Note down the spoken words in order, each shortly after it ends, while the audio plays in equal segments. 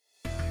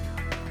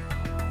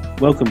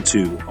Welcome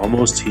to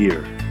Almost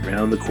Here,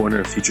 Round the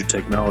Corner Future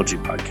Technology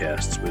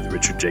podcasts with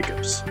Richard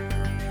Jacobs.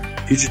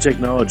 Future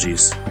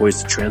technologies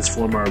poised to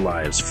transform our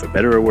lives for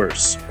better or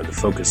worse are the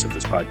focus of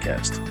this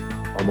podcast.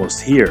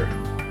 Almost here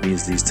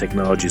means these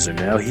technologies are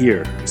now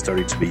here and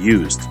starting to be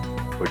used,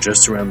 or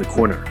just around the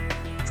corner,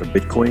 from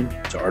Bitcoin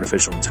to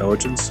artificial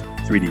intelligence,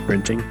 3D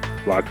printing,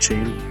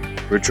 blockchain,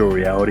 virtual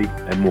reality,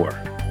 and more.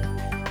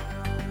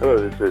 Hello,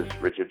 this is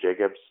Richard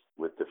Jacobs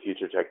with the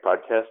Future Tech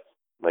Podcast.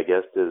 My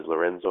guest is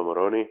Lorenzo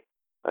Moroni.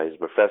 He's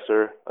a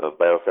professor of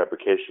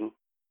biofabrication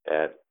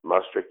at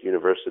Maastricht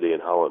University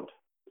in Holland.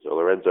 So,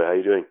 Lorenzo, how are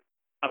you doing?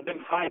 I'm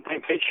doing fine,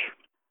 thanks, Rich.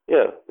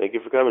 Yeah, thank you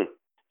for coming.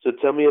 So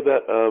tell me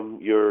about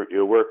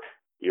your work,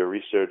 your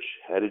research.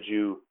 How did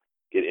you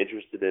get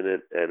interested in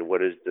it, and what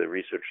does the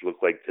research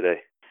look like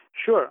today?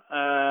 Sure.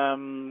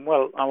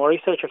 Well, our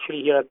research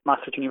actually here at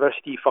Maastricht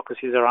University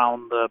focuses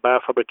around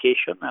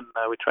biofabrication, and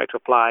we try to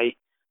apply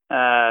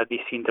this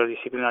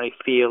interdisciplinary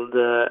field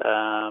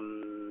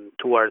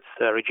towards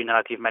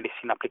regenerative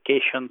medicine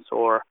applications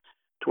or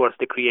towards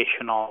the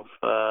creation of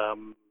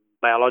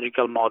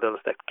biological models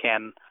that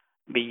can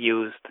be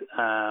used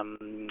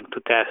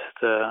to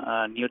test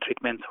new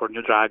treatments or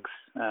new drugs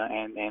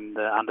and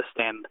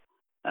understand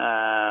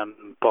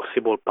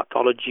possible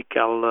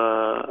pathological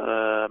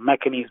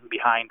mechanism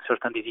behind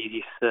certain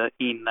diseases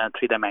in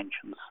 3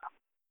 dimensions.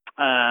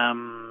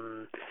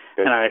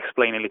 And I'll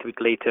explain a little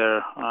bit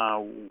later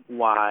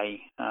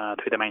why 3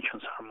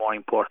 dimensions are more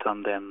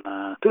important than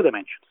 2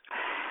 dimensions.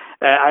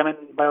 I'm a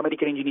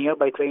biomedical engineer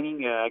by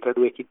training. I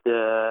graduated,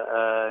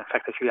 in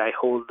fact, actually I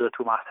hold 2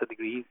 master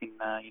degrees in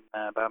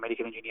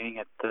biomedical engineering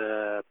at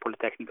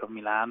Polytechnic of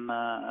Milan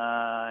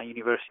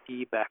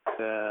University back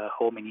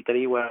home in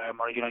Italy, where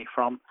I'm originally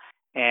from,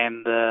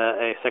 and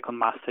a second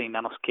master in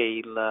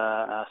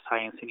nanoscale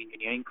science and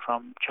engineering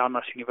from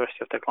Chalmers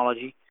University of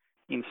Technology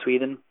in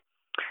Sweden.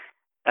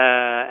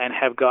 And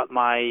have got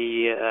my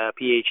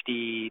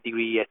PhD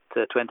degree at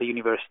Twente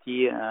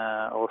University,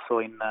 also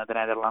in the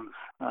Netherlands,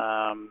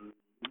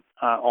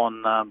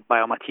 on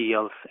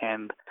biomaterials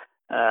and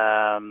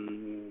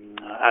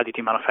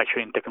additive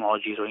manufacturing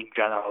technologies, or in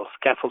general,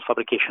 scaffold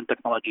fabrication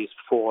technologies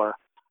for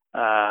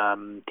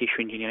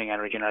tissue engineering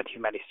and regenerative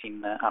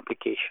medicine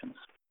applications.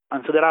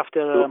 And so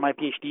thereafter my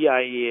PhD,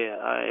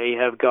 I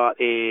have got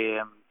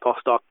a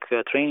postdoc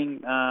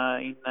training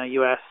in the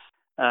U.S.,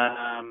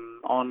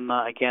 on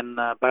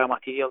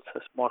biomaterials,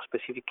 more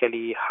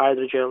specifically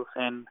hydrogels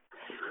and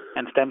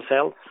stem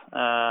cells,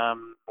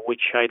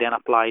 which I then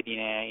applied in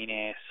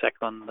a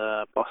second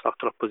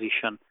postdoctoral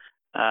position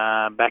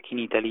back in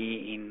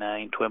Italy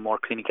into a more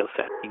clinical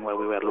setting, where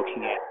we were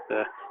looking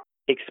at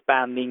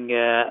expanding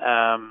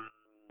the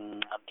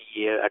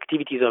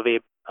activities of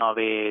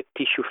a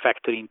tissue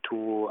factory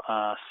into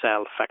a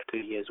cell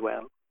factory as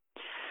well.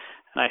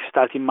 And I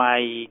started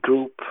my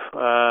group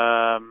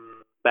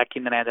back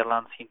in the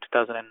Netherlands in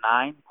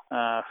 2009,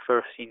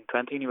 first in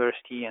Twente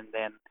University, and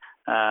then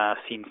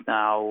since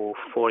now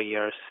 4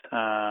 years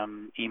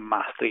in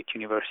Maastricht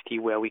University,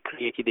 where we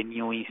created a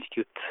new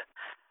institute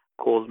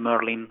called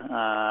Merlin,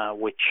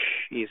 which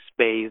is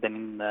based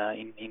on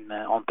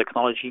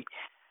technology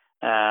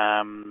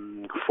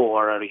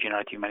for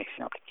regenerative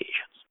medicine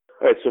applications.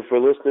 All right, so for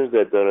listeners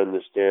that don't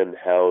understand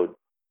how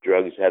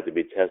drugs have to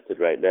be tested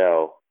right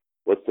now,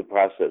 what's the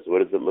process? What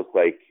does it look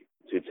like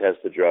to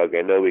test the drug?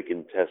 I know we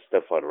can test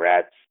stuff on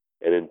rats,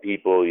 and in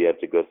people you have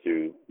to go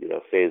through,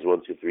 phase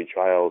 1, 2, 3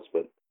 trials,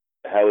 but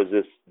how is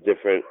this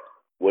different?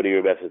 What do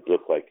your methods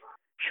look like?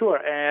 Sure.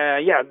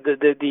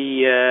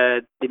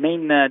 The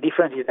main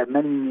difference is that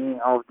many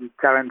of the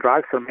current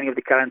drugs, or many of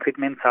the current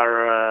treatments,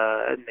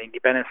 are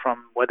independent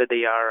from whether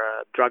they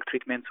are drug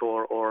treatments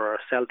or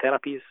cell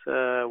therapies,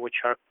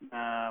 which are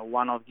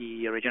one of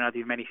the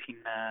regenerative medicine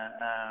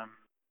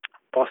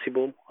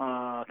possible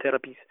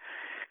therapies.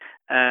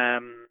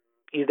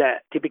 Is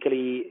that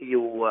typically you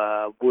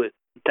would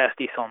test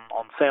this on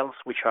cells,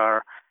 which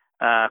are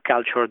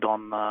cultured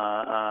on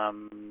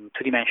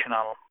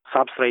 2-dimensional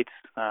substrates,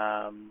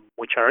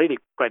 which are really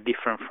quite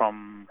different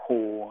from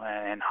who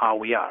and how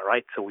we are,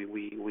 right? So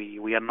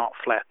we are not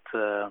flat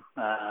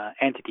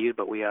entities,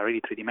 but we are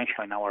really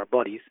 3-dimensional in our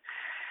bodies,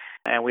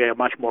 and we are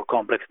much more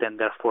complex than,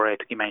 therefore, a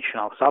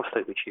 2-dimensional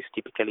substrate, which is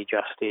typically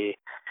just a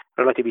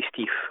relatively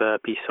stiff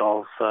piece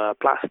of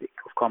plastic,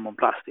 of common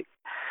plastic.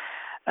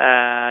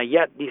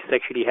 Yet this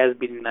actually has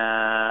been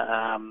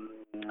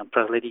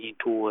translated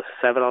into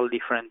several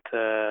different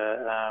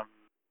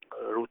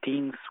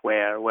routines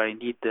where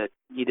indeed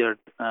either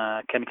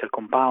chemical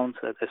compounds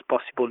as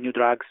possible new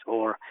drugs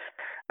or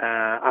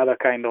other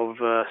kind of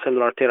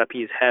cellular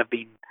therapies have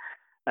been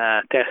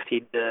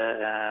tested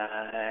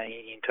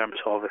in terms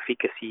of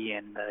efficacy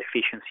and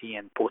efficiency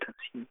and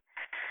potency.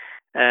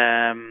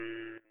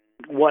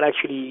 What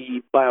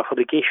actually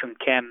biofabrication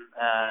can,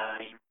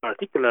 in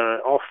particular,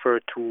 offer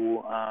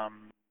to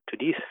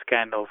this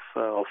kind of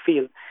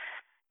field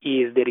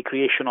is the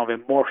recreation of a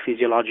more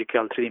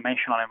physiological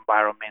 3-dimensional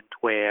environment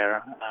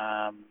where,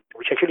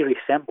 which actually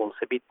resembles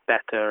a bit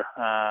better,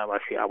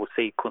 actually I would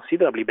say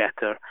considerably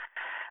better,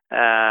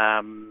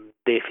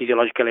 the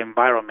physiological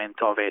environment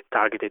of a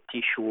targeted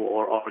tissue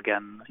or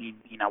organ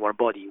in our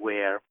body,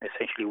 where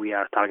essentially we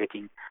are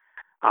targeting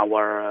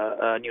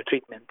our new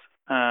treatment.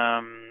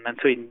 And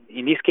so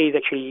in this case,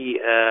 actually,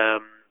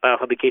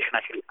 biofabrication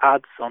actually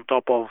adds on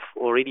top of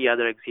already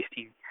other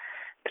existing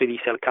 3D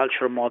cell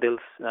culture models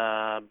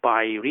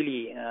by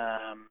really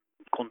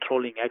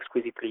controlling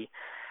exquisitely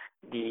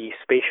the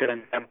spatial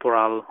and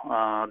temporal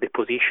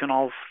deposition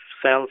of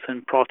cells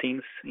and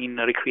proteins in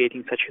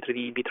recreating such a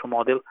 3D in vitro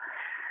model,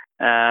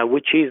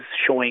 which is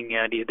showing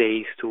these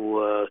days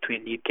to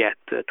indeed get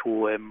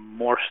to a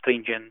more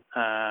stringent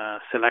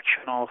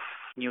selection of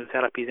new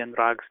therapies and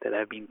drugs that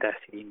have been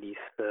tested in these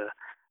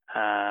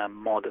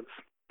models.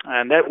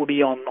 And that would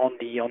be on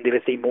the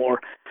let's say more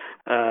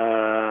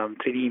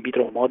 3D in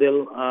vitro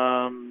model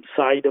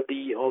side of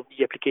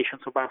the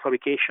applications of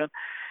biofabrication.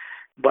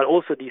 But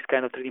also these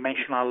kind of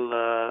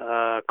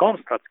three-dimensional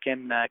constructs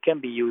can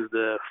be used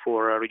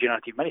for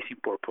regenerative medicine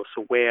purpose.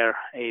 So where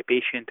a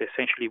patient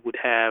essentially would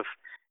have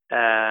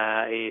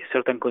a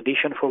certain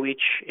condition for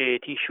which a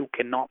tissue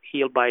cannot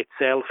heal by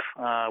itself,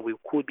 we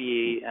could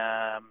be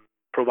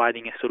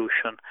providing a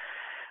solution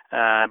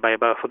by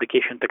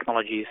biofabrication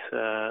technologies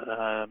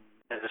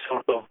as a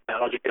sort of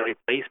biological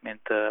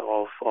replacement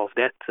of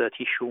that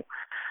tissue,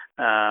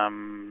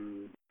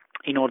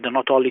 in order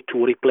not only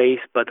to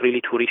replace but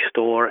really to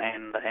restore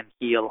and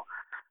heal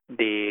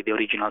the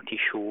original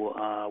tissue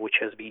which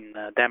has been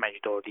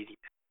damaged or diseased.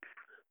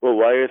 Well,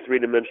 why are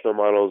three-dimensional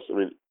models? I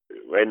mean,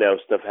 right now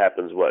stuff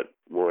happens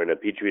more in a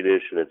petri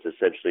dish, and it's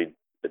essentially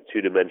a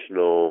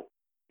two-dimensional,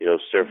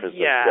 surface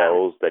of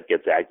cells that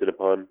gets acted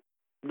upon.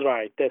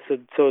 Right.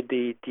 So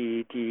the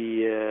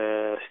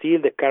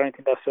still the current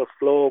industrial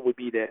flow would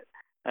be that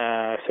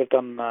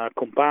certain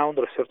compound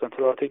or certain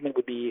cellular treatment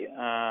would be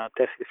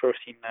tested first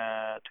in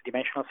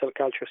two-dimensional cell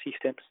culture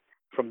systems.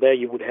 From there,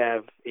 you would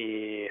have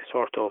a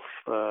sort of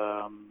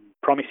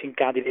promising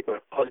candidate or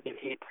positive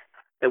hit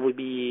that would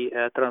be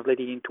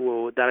translated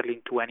directly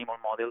into animal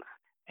models.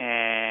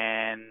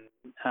 And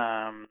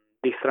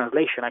this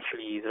translation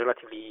actually is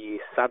relatively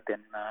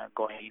sudden,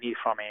 going indeed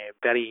from a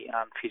very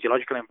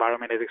physiological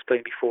environment, as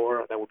explained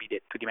before, that would be the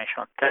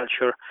two-dimensional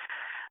culture,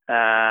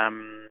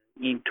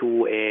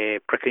 into a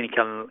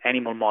preclinical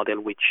animal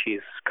model, which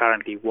is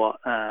currently what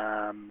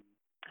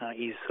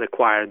is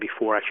required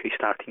before actually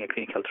starting a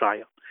clinical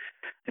trial.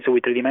 And so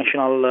with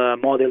three-dimensional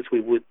models, we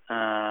would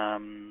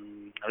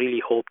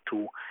really hope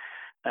to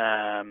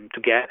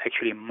get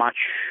actually much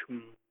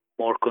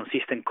more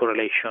consistent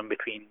correlation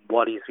between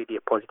what is really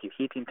a positive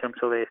hit in terms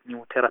of a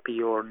new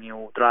therapy or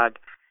new drug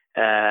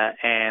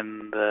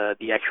and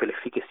the actual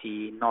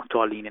efficacy, not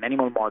only in an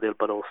animal model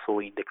but also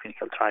in the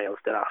clinical trials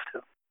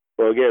thereafter.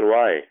 Well, again,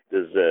 why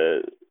does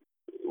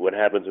what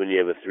happens when you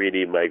have a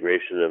 3D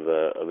migration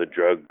of a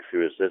drug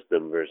through a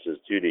system versus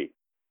 2D?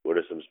 What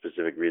are some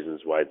specific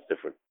reasons why it's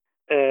different?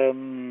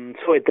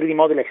 So a 3D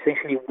model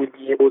essentially would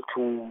be able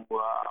to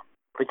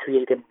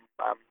recreate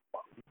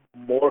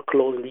more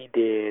closely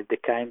the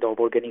kind of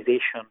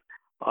organization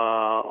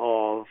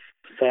of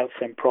cells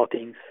and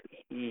proteins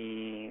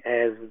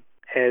as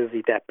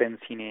it happens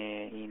in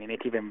a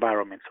native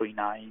environment, so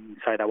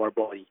inside our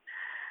body.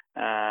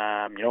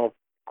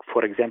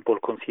 For example,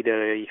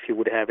 consider if you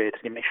would have a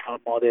three-dimensional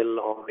model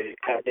of a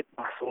cardiac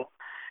muscle,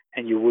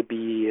 and you would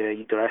be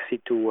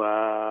interested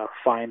to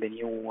find a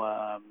new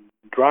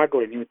drug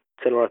or a new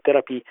cellular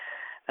therapy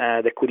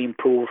that could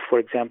improve, for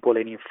example,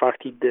 an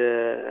infarcted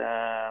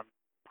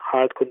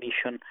heart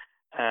condition.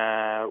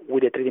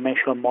 With a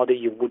three-dimensional model,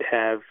 you would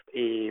have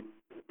a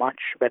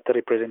much better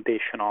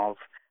representation of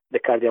the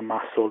cardiac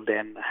muscle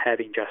than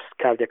having just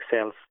cardiac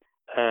cells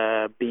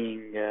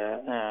being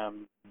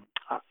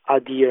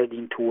adhered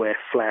into a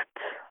flat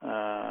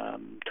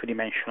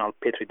two-dimensional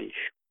petri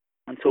dish.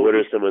 And so, what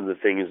are some of the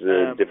things,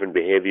 different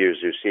behaviors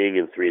you're seeing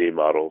in 3D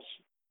models?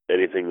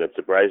 Anything that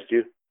surprised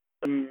you?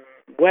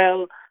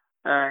 Well,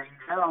 in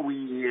general,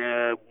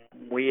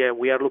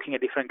 we are looking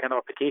at different kind of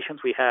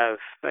applications. We have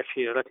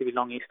actually a relatively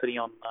long history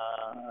on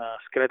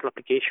skeletal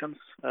applications,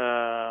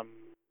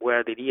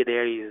 where the idea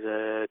there is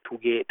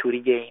to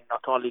regain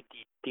not only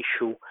the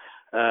tissue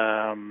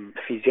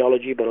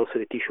physiology but also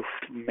the tissue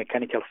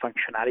mechanical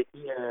functionality,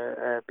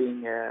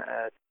 being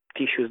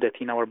tissues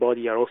that in our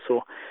body are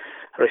also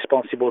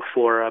responsible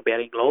for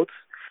bearing loads.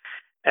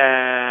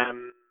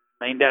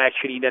 In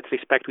that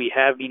respect, we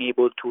have been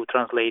able to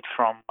translate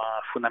from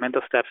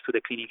fundamental steps to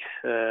the clinics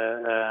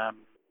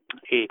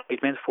a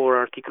treatment for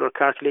articular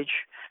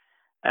cartilage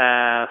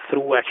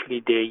through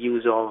actually the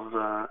use of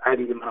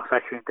additive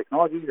manufacturing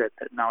technologies that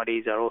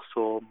nowadays are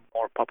also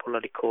more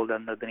popularly called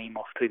under the name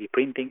of 3D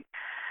printing.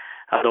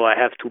 Although I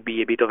have to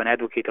be a bit of an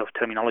advocate of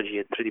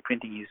terminology, 3D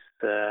printing is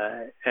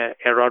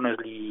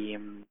erroneously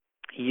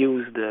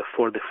used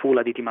for the full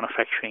additive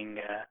manufacturing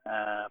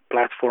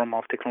platform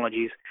of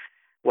technologies,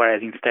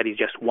 whereas instead it's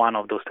just one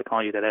of those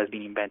technologies that has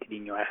been invented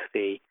in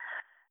USA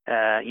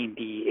in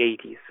the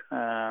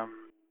 80s.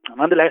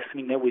 Nonetheless,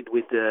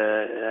 with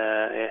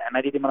an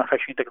additive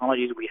manufacturing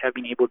technologies, we have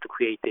been able to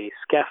create a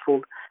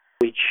scaffold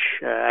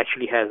which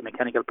actually has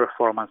mechanical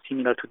performance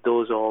similar to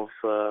those of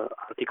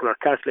articular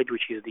cartilage,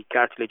 which is the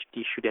cartilage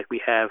tissue that we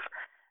have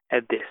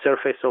at the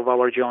surface of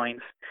our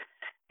joints,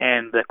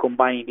 and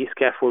combining these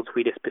scaffolds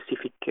with a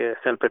specific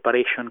cell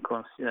preparation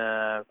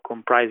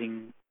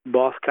comprising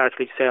both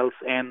cartilage cells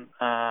and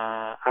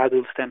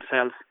adult stem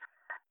cells,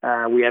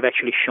 we have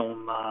actually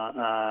shown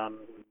a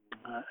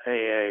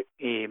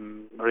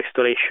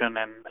restoration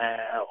and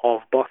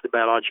of both the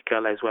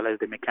biological as well as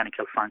the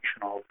mechanical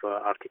function of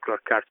articular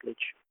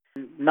cartilage.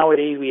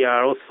 Nowadays, we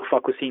are also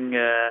focusing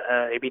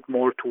a bit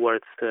more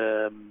towards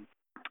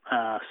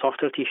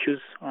softer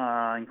tissues,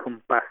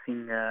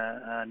 encompassing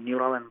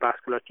neural and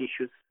vascular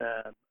tissues,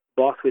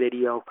 both with the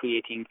idea of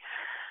creating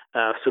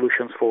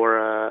solutions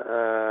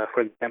for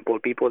example,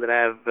 people that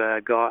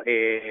have got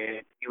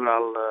a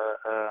neural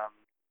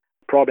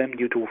problem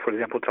due to, for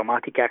example,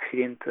 traumatic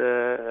accident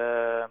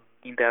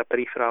in their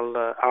peripheral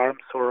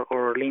arms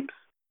or limbs,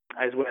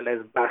 as well as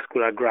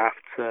vascular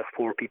grafts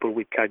for people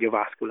with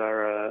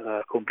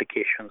cardiovascular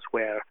complications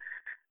where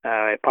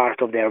a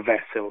part of their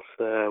vessels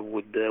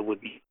would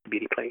be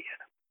replaced.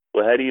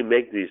 Well, how do you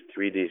make these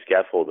 3D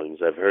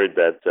scaffoldings? I've heard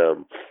that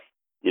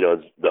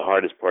the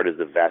hardest part is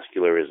the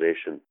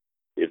vascularization.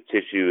 If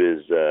tissue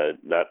is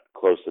not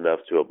close enough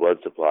to a blood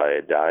supply,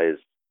 it dies.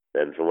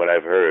 And from what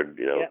I've heard,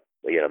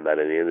 again, I'm not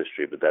in the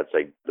industry, but that's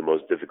like the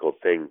most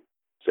difficult thing.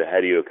 So how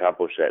do you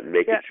accomplish that and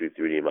make a true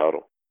 3D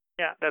model?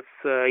 Yeah, that's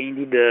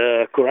indeed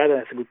correct.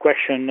 That's a good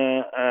question.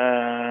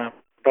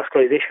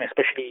 Vascularization,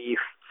 especially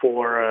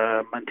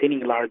for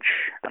maintaining large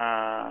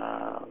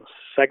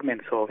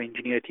segments of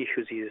engineered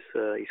tissues,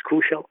 is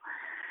crucial.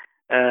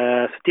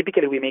 So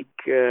typically, we make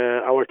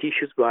our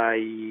tissues by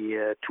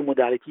two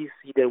modalities.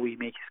 Either we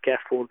make a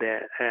scaffold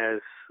that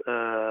has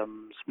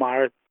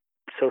smart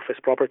surface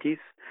properties,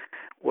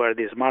 where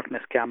the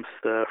smartness comes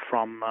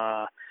from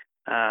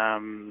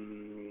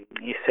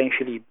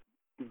essentially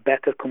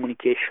better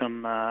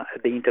communication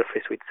at the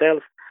interface with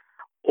cells,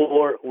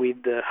 or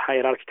with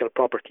hierarchical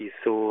properties.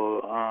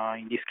 So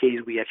in this case,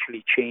 we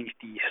actually change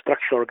the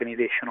structural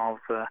organization of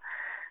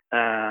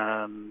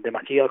the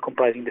material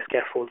comprising the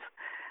scaffolds,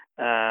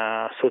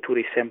 so to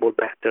resemble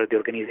better the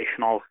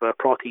organization of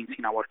proteins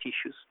in our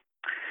tissues.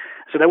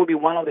 So that would be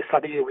one of the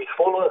strategies we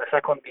follow. The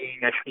second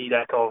being actually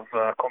that of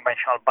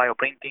conventional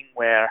bioprinting,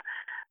 where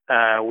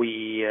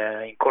we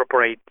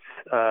incorporate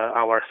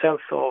our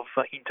cells of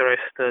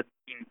interest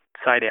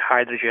inside a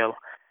hydrogel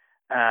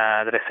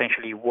that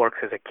essentially works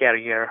as a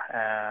carrier,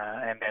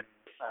 and then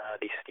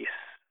this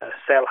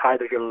cell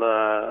hydrogel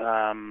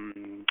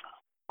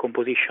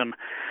composition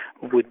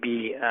would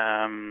be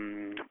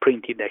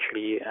printed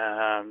actually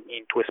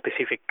into a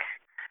specific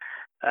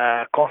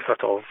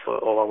construct of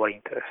our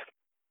interest.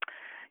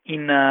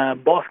 In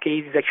both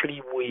cases,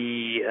 actually,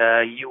 we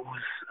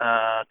use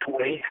two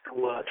ways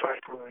to try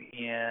to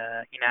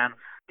enhance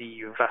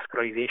the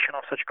vascularization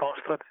of such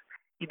constructs.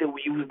 Either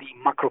we use the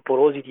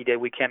macroporosity that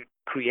we can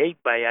create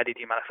by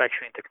additive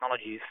manufacturing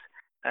technologies,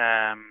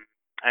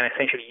 and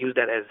essentially use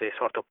that as a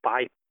sort of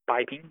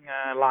piping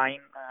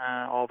line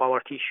of our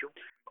tissue,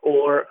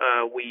 or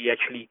we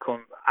actually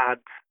add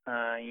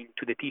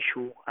into the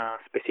tissue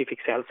specific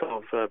cells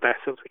of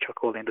vessels, which are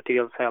called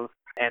endothelial cells,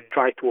 and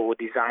try to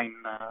design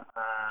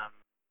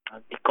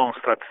the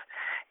constructs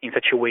in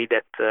such a way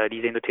that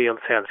these endothelial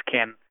cells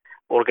can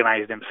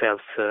organize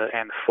themselves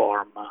and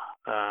form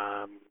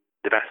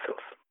the vessels.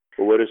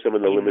 Well, what are some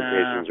of the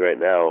limitations right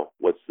now?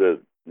 What's the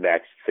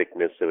max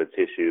thickness of a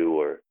tissue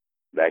or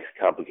max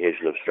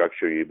complication of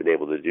structure you've been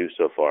able to do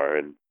so far?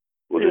 And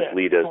will this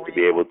lead us to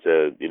be able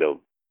to,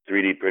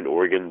 3D print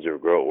organs or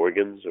grow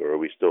organs, or are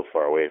we still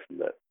far away from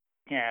that?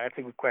 Yeah, that's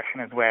a good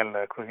question as well,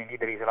 because indeed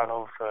there is a lot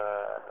of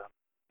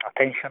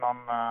attention on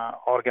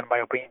organ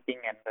bioprinting,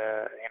 and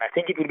I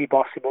think it will be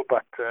possible,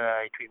 but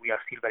we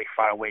are still very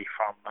far away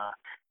from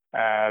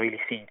really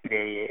seeing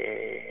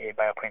today a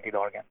bioprinted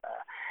organ.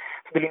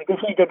 So the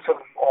limitation in terms of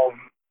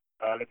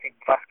let's say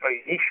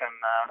vascularization,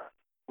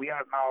 we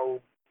are now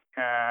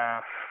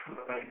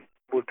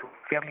able to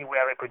fairly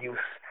well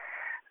reproduce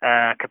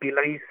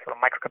capillaries or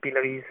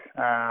microcapillaries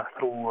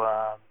through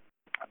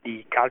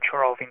the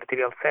culture of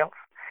endothelial cells.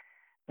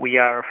 We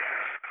are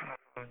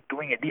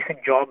doing a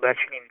decent job.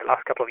 Actually, in the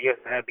last couple of years,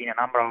 there have been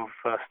a number of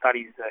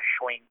studies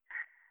showing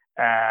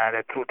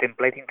that through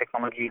templating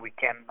technology, we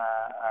can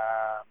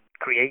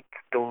create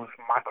those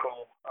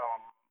macro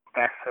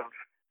vessels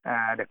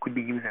that could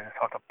be used as a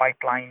sort of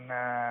pipeline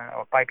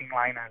or piping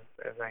line,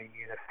 as I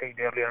stated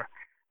earlier,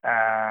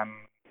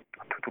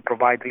 to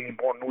provide really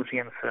more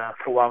nutrients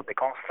throughout the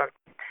construct.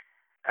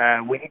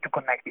 We need to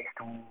connect these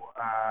two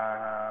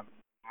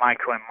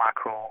micro and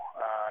macro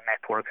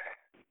networks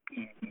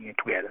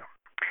together.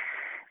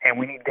 And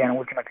we need then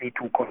ultimately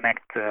to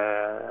connect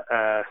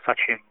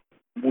such a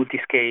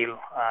multi-scale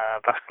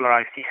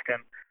vascularized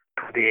system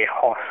to the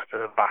host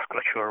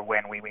vasculature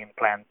when we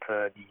implant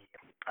the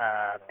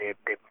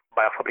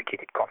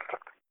biofabricated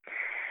construct.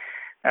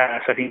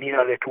 So I think these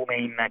are the two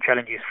main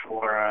challenges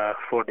for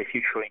the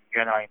future in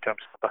general in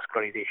terms of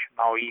vascularization.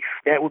 Now, if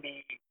that would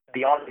be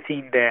the only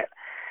thing that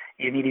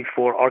is needed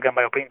for organ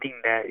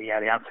bioprinting? The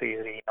answer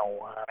is really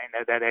no.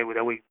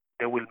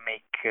 That will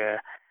make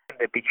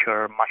the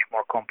picture much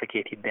more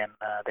complicated than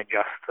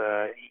just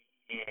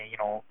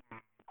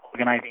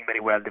organizing very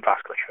well the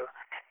vasculature.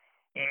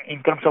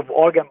 In terms of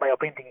organ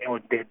bioprinting,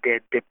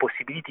 the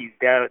possibilities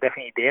they are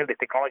definitely there. The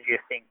technology, I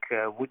think,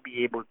 would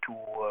be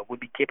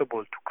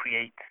capable to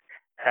create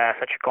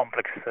such a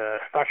complex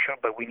structure,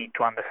 but we need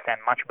to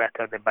understand much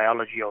better the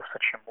biology of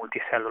such a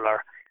multicellular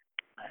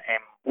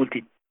and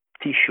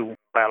multi-tissue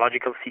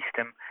biological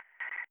system,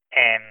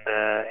 and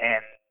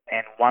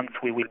once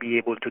we will be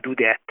able to do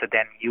that,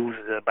 then use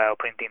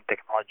bioprinting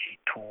technology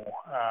to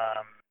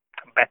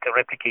better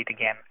replicate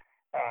again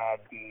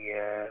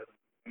the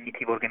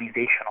native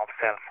organization of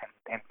cells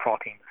and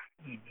proteins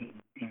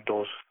in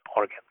those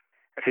organs.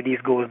 So this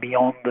goes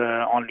beyond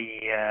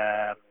only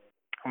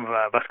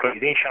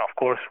vascularization. Of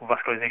course,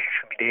 vascularization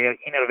should be there.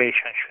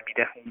 Innervation should be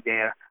definitely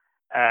there.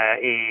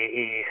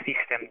 A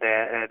system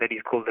that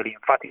is called the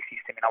lymphatic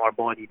system in our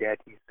body that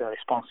is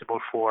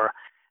responsible for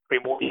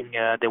removing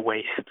the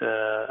waste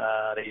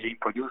that is being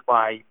produced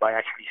by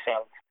actually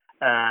cells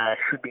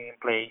should be in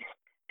place.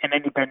 And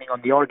then depending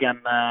on the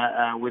organ,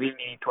 we really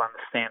need to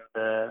understand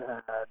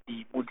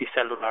the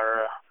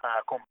multicellular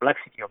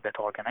complexity of that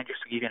organ. And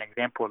just to give you an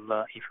example,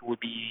 if we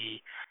would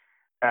be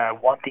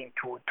wanting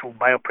to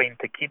bioprint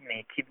a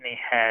kidney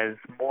has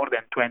more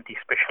than 20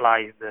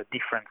 specialized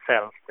different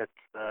cells that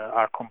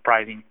are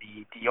comprising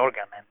the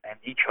organ, and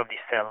each of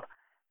these cells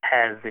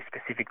has a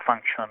specific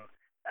function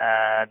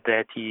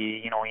that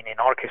in an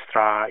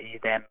orchestra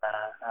is then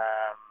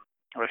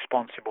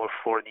responsible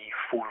for the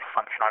full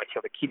functionality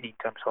of the kidney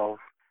in terms of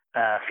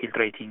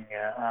filtrating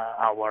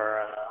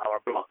our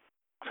blood.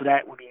 So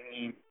that would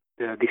be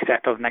the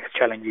set of next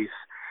challenges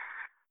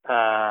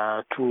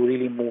to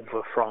really move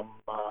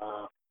from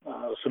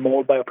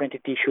small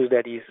bioprinted tissues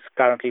that is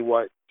currently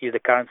what is the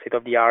current state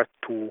of the art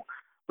to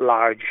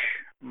large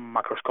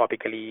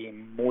macroscopically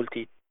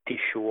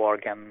multi-tissue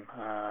organ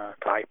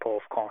type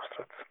of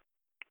constructs.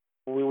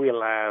 We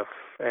will have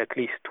at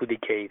least 2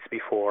 decades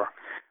before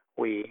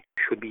we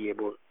should be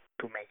able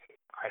to make it,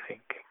 I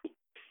think.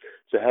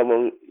 So how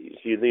long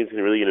do you think it's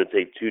really going to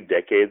take 2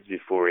 decades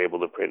before we're able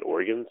to print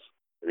organs?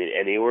 I mean,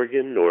 any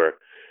organ? Or,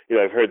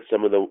 I've heard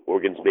some of the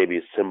organs may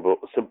be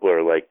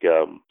simpler, like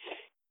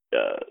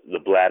the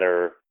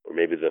bladder or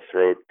maybe the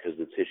throat because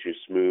the tissue's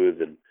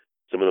smooth, and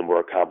some of the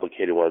more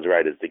complicated ones,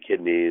 right, is the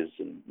kidneys,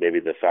 and maybe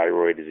the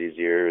thyroid is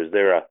easier. Is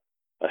there a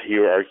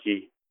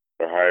hierarchy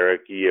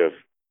of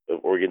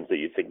organs that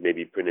you think may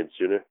be printed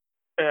sooner?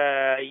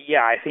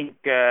 I think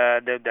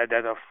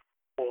that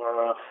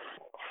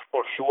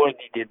for sure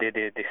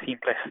the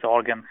simplest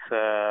organs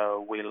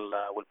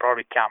will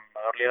probably come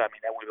earlier. I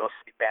mean, that will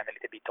also depend a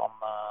little bit on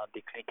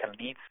the clinical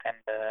needs and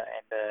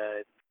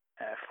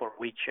for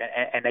which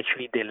and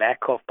actually the lack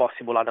of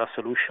possible other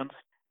solutions.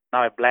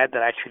 Now, a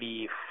bladder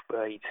actually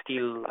it's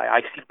still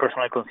I still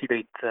personally consider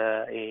it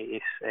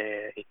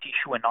a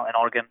tissue and not an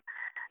organ.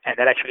 And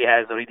that actually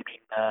has already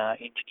been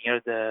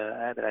engineered.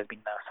 There has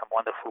been some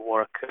wonderful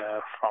work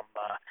from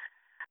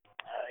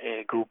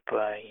a group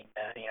in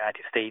the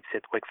United States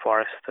at Wake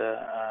Forest,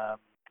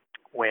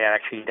 where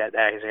actually that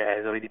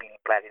has already been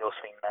implanted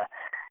also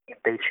in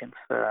patients.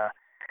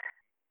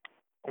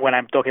 When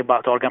I'm talking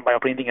about organ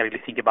bioprinting, I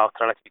really think about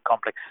relatively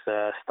complex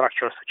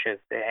structures such as,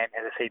 and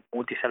as I said,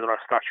 multicellular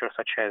structures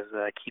such as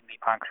kidney,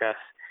 pancreas,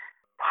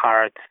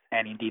 heart,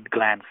 and indeed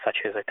glands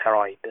such as a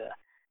thyroid.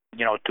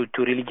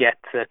 To really get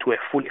to a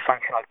fully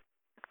functional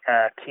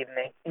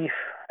kidney, if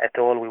at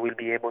all we will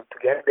be able to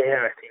get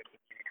there, I think it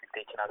will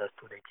take another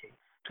 2 decades.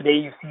 Today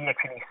you see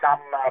actually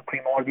some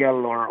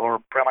primordial or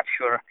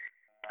premature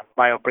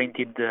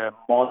bioprinted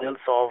models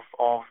of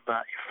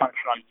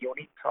functional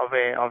units of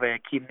a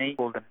kidney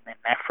called a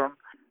nephron.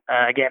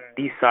 Again,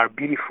 these are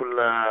beautiful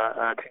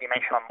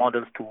 3-dimensional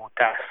models to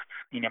test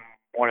in a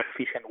more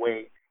efficient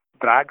way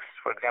drugs.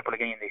 For example,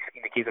 again,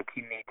 in the case of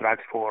kidney,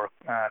 drugs for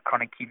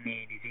chronic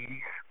kidney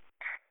diseases.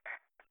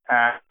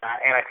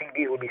 And I think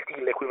this will be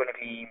still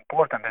equivalently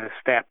important as a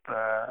step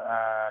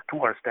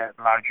towards that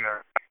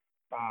larger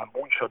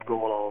moonshot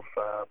goal of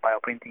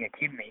bioprinting a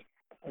kidney,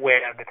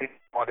 where the 3D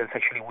models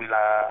actually will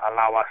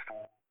allow us to,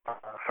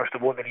 first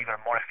of all, deliver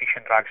more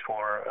efficient drugs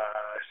for a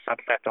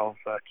subset of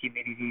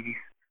kidney diseases,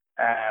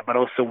 but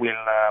also will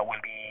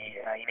be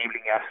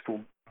enabling us to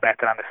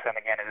better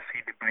understand, again, as I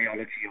said, the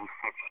biology of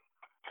such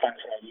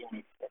functional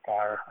units that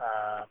are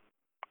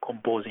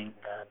composing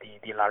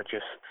the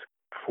largest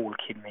full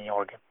kidney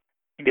organ.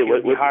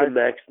 What's the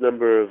max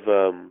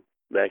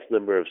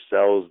number of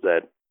cells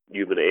that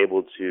you've been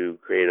able to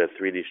create a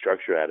 3D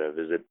structure out of?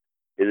 Is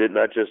it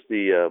not just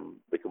the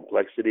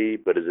complexity,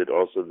 but is it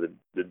also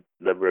the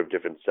number of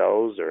different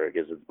cells, or I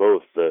guess it's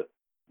both the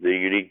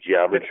unique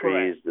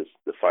geometries,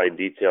 the fine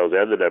details,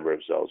 and the number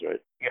of cells,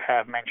 right? You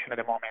have mentioned at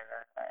the moment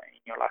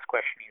in your last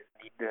question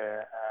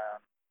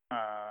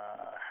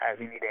has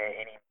indeed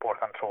an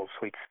important role.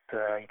 So it's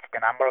the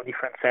number of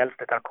different cells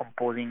that are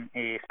composing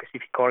a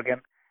specific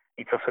organ.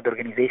 It's also the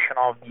organization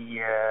of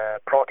the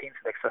proteins,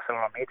 the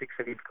extracellular matrix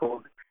that it's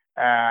called,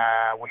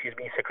 which is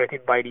being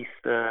secreted by these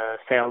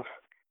cells,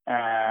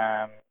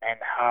 and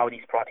how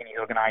this protein is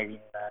organized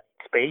in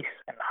space,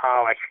 and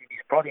how actually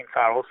these proteins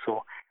are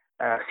also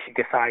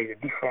synthesized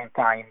at different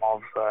time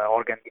of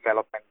organ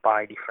development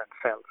by different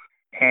cells.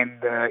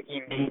 And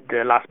indeed,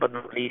 last but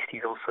not least,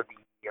 is also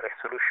the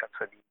resolution,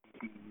 so the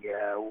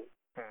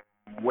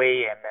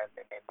way and the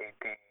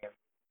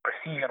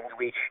precision with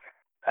which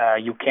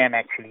you can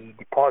actually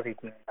deposit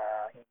in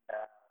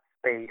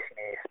space in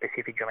a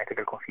specific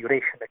geometrical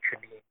configuration that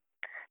should be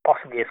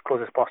possibly as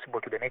close as possible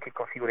to the native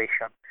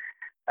configuration,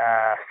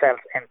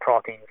 cells and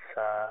proteins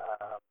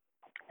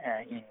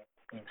in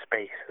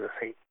space, let's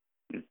say.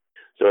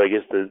 So I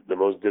guess the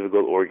most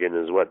difficult organ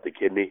is what, the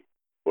kidney?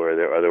 Or are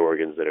there other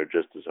organs that are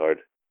just as hard?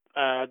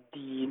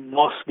 The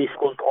most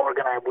difficult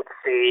organ, I would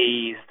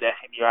say, is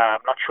definitely,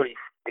 I'm not sure if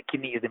the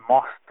kidney is the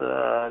most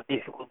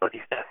difficult, but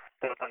it's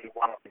certainly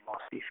one of the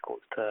most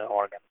difficult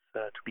organs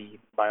to be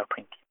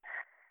bioprinted.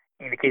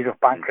 In the case of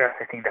pancreas,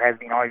 I think there has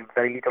been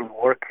very little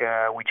work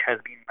which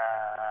has been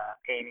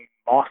aiming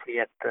mostly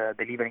at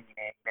delivering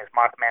in a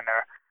smart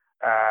manner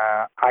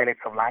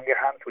islets of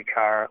Langerhans, which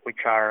are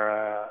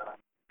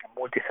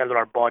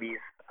multicellular bodies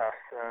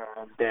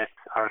that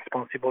are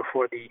responsible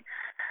for the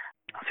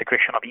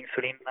secretion of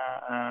insulin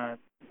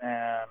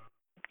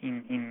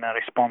in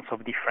response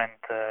of different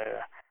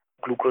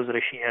glucose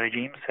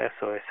regimes.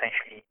 So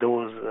essentially,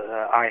 those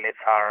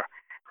islets are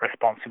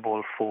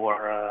responsible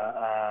for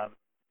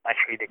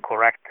actually the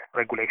correct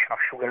regulation of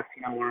sugars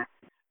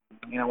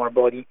in our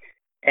body,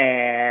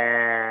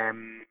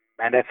 and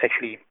that's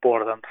actually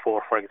important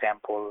for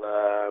example,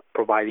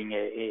 providing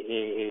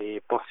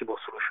a possible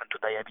solution to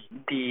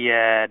diabetes.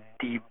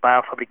 The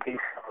biofabrication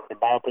or the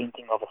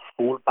bioprinting of a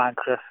full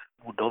pancreas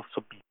would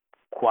also be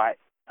quite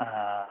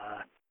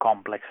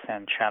complex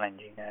and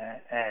challenging,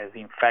 as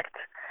in fact,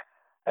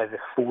 as a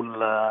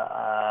full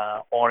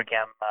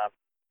organ,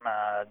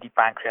 the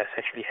pancreas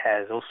actually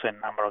has also a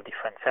number of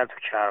different cells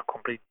which are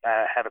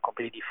have a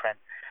completely different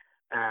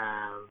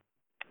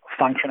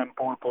function and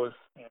purpose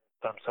in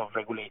terms of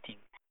regulating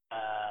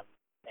a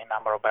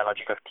number of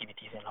biological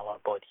activities in our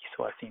body.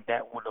 So I think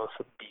that would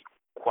also be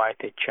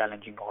quite a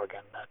challenging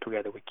organ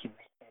together with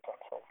kidney in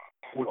terms of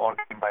full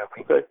organ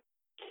bioprinting. Okay.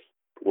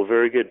 Well,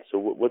 very good. So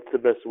what's the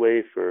best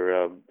way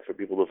for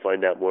people to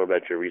find out more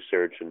about your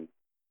research and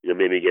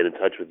maybe get in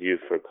touch with you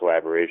for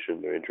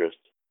collaboration or interest?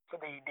 So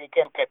they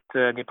can get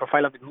the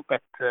profile of the group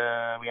at,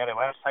 we have a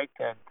website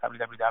at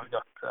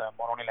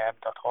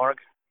www.moronilab.org.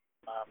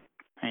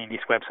 In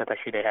this website,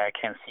 actually, they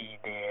can see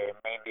the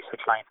main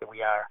research lines that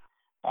we are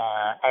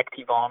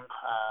active on,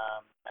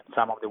 and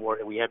some of the work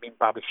that we have been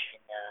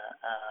publishing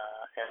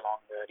along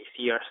these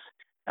years,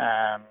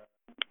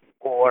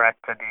 or at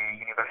the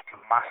University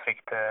of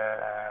Maastricht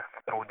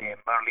through the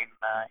Merlin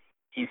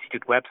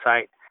Institute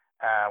website,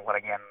 where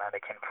again they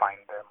can find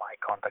my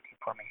contact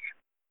information.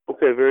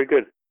 Okay, very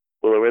good.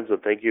 Well, Lorenzo,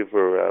 thank you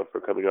for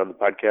coming on the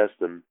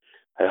podcast, and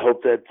I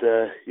hope that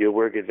your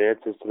work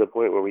advances to the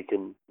point where we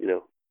can,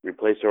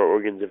 replace our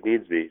organs if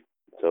needs be.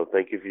 So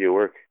thank you for your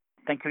work.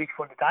 Thank you, Rich,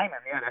 for the time,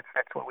 and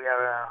that's what we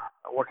are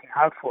working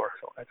hard for.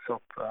 So let's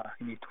hope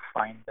we need to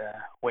find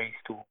ways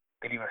to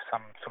deliver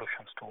some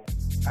solutions to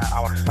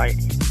our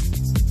society.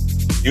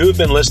 You have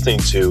been listening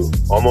to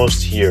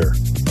Almost Here,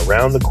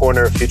 Around the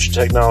Corner Future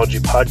Technology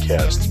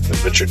podcast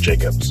with Richard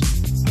Jacobs.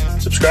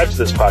 Subscribe to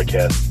this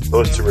podcast,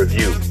 post a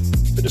review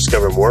to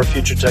discover more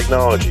future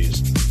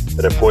technologies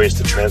that are poised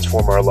to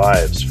transform our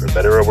lives for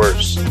better or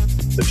worse,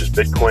 such as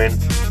Bitcoin,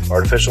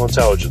 artificial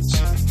intelligence,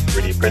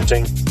 3D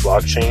printing,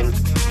 blockchain,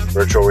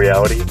 virtual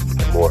reality,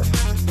 and more.